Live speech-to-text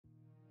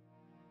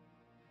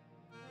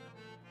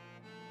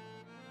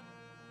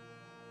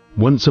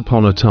Once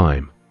upon a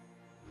time,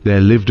 there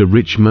lived a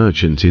rich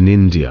merchant in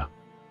India.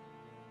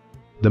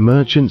 The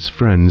merchant's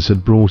friends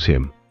had brought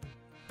him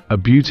a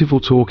beautiful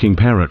talking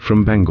parrot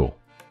from Bengal.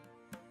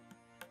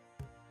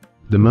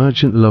 The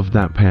merchant loved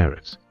that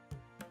parrot.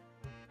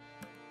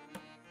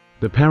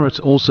 The parrot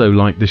also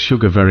liked the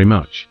sugar very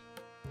much.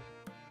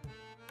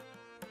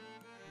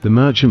 The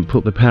merchant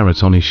put the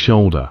parrot on his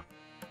shoulder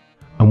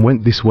and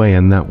went this way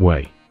and that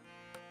way.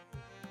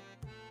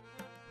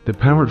 The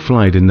parrot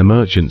flied in the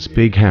merchant's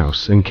big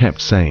house and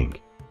kept saying,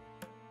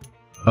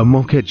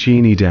 "Amoket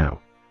chini dao,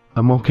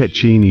 amoket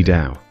chini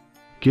dao,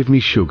 give me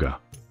sugar,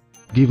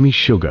 give me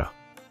sugar."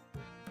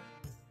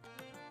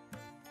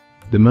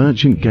 The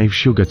merchant gave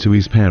sugar to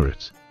his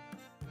parrot.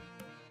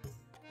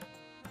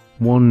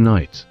 One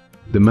night,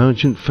 the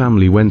merchant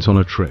family went on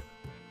a trip.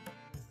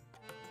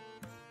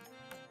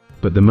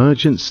 But the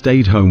merchant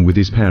stayed home with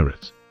his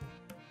parrot.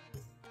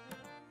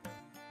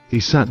 He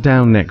sat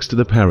down next to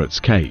the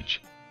parrot's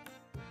cage.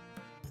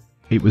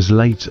 It was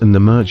late and the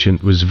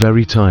merchant was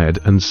very tired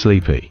and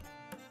sleepy.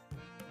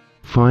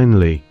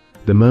 Finally,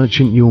 the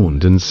merchant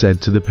yawned and said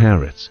to the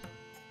parrot,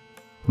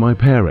 "My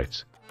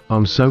parrot,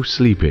 I'm so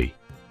sleepy.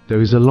 There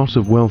is a lot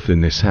of wealth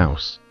in this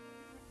house.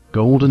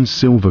 Gold and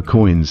silver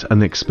coins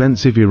and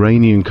expensive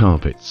Iranian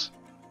carpets.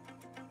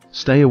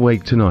 Stay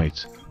awake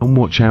tonight and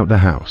watch out the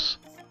house."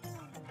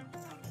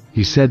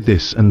 He said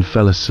this and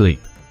fell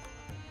asleep.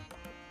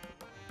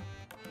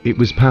 It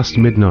was past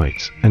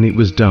midnight and it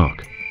was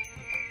dark.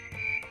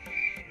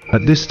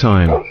 At this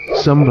time,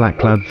 some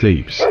black-clad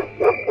thieves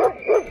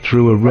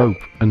threw a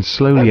rope and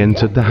slowly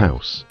entered the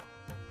house.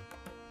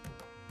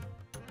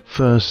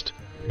 First,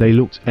 they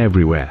looked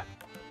everywhere,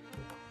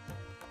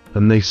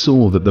 and they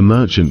saw that the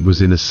merchant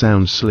was in a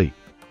sound sleep.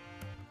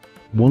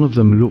 One of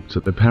them looked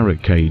at the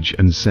parrot cage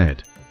and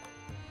said,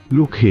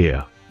 "Look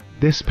here,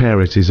 this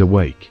parrot is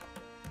awake."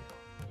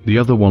 The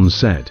other one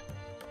said,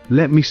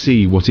 "Let me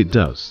see what it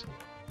does."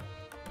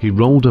 He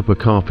rolled up a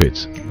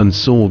carpet and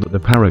saw that the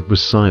parrot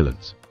was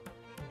silent.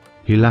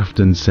 He laughed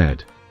and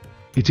said,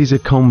 "It is a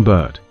calm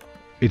bird.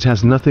 It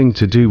has nothing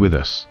to do with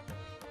us."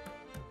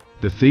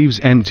 The thieves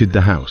emptied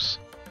the house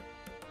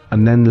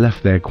and then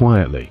left there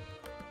quietly.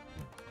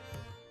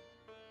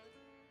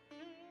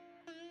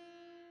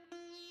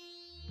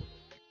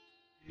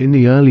 In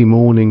the early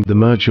morning, the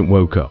merchant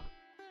woke up.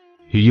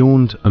 He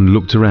yawned and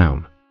looked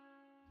around.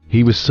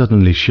 He was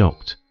suddenly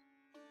shocked.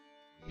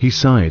 He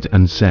sighed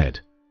and said,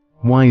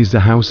 "Why is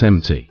the house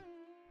empty?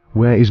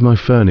 Where is my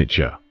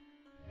furniture?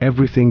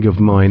 Everything of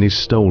mine is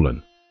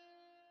stolen."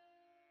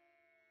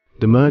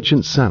 The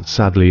merchant sat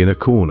sadly in a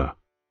corner.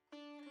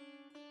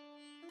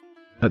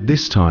 At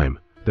this time,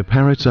 the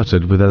parrot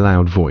uttered with a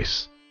loud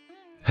voice,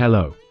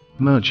 "Hello,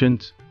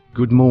 merchant,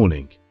 good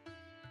morning."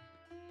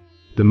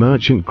 The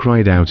merchant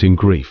cried out in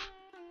grief,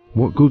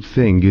 "What good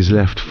thing is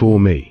left for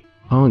me?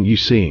 Aren't you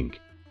seeing?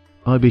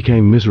 I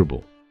became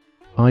miserable.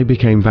 I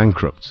became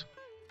bankrupt."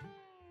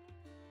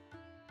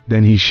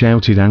 Then he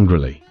shouted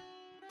angrily,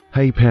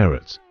 "Hey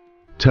parrot,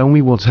 tell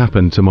me what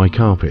happened to my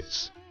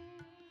carpets.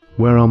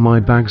 Where are my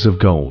bags of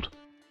gold?"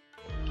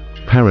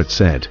 Parrot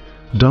said,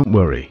 "Don't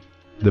worry,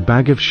 the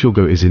bag of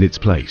sugar is in its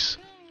place."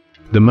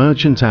 The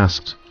merchant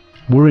asked,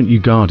 "Weren't you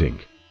guarding?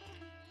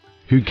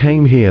 Who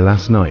came here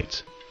last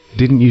night?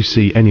 Didn't you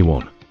see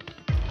anyone?"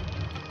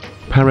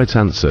 Parrot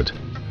answered,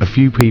 "A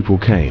few people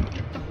came,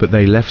 but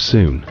they left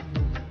soon.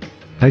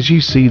 As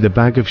you see, the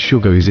bag of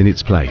sugar is in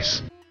its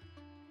place."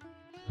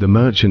 The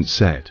merchant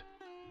said,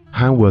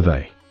 "How were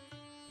they?"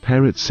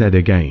 Parrot said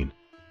again,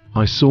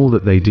 "I saw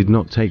that they did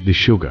not take the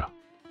sugar."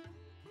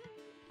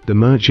 The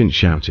merchant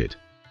shouted,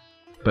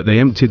 "But they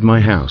emptied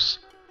my house.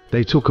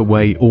 They took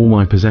away all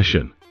my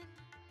possession."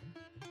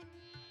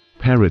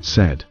 Parrot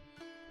said,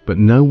 "But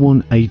no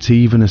one ate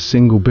even a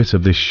single bit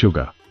of this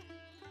sugar."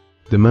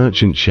 The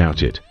merchant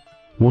shouted,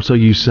 "What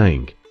are you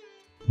saying?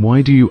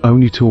 Why do you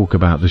only talk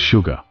about the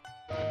sugar?"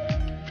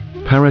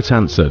 Parrot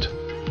answered,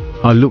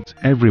 "I looked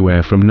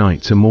everywhere from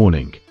night to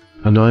morning,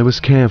 and I was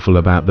careful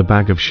about the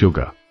bag of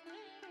sugar."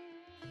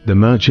 The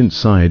merchant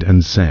sighed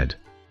and said,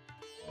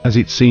 "As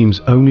it seems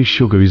only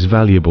sugar is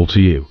valuable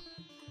to you.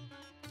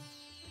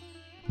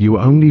 You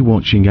are only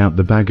watching out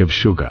the bag of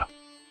sugar.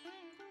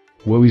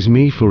 Woe is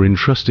me for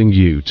entrusting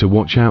you to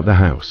watch out the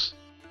house."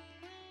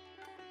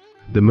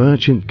 The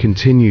merchant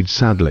continued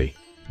sadly,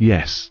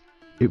 "Yes,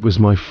 it was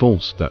my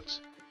fault that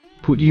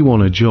put you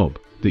on a job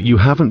that you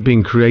haven't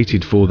been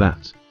created for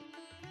that."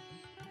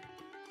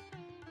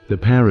 The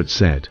parrot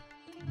said,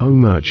 "Oh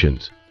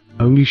merchant,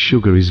 only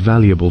sugar is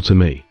valuable to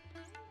me,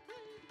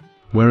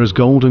 whereas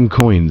gold and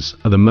coins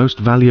are the most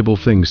valuable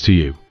things to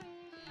you.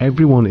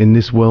 Everyone in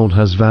this world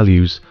has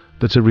values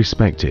that are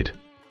respected.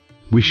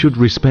 We should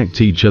respect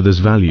each other's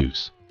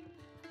values."